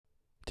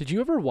Did you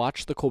ever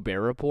watch The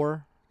Colbert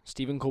Report,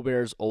 Stephen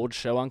Colbert's old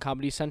show on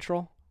Comedy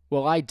Central?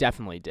 Well, I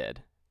definitely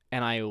did,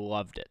 and I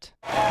loved it.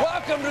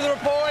 Welcome to the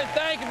report, and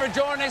thank you for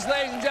joining us,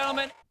 ladies and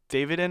gentlemen.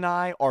 David and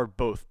I are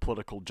both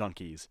political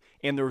junkies,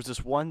 and there was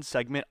this one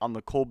segment on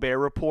The Colbert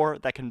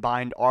Report that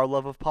combined our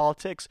love of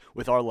politics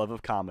with our love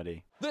of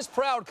comedy. This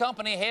proud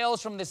company hails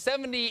from the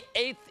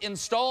 78th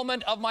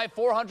installment of my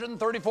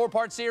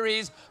 434-part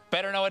series,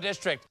 Better Know a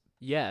District.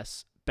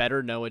 Yes,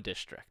 Better Know a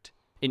District.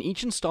 In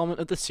each installment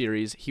of the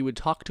series, he would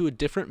talk to a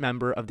different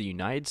member of the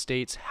United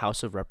States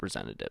House of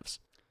Representatives.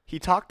 He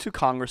talked to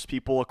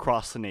congresspeople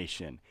across the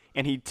nation,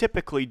 and he'd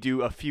typically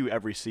do a few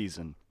every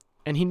season.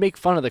 And he'd make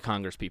fun of the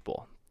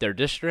congresspeople, their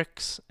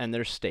districts, and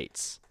their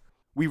states.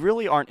 We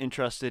really aren't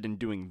interested in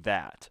doing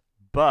that,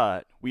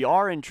 but we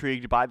are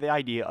intrigued by the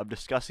idea of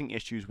discussing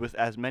issues with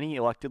as many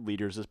elected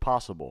leaders as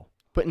possible.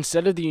 But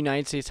instead of the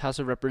United States House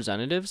of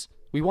Representatives,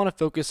 we want to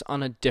focus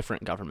on a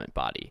different government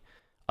body.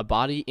 A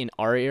body in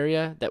our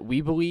area that we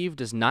believe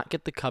does not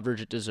get the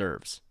coverage it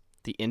deserves,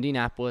 the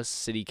Indianapolis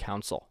City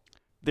Council.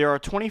 There are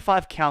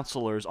 25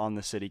 councilors on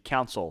the City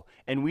Council,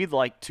 and we'd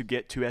like to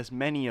get to as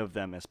many of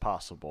them as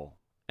possible.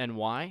 And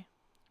why?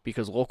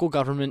 Because local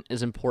government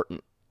is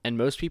important, and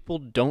most people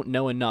don't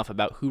know enough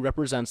about who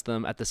represents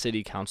them at the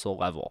City Council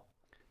level.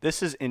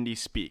 This is Indy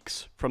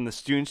Speaks from the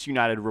Students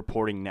United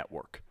Reporting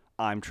Network.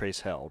 I'm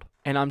Trace Held.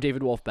 And I'm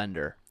David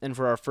Wolf-Bender, and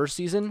for our first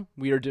season,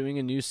 we are doing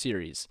a new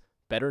series,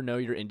 Better Know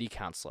Your Indy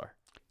Councillor.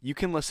 You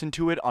can listen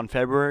to it on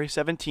February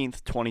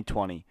 17th,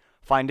 2020.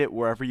 Find it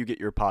wherever you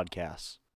get your podcasts.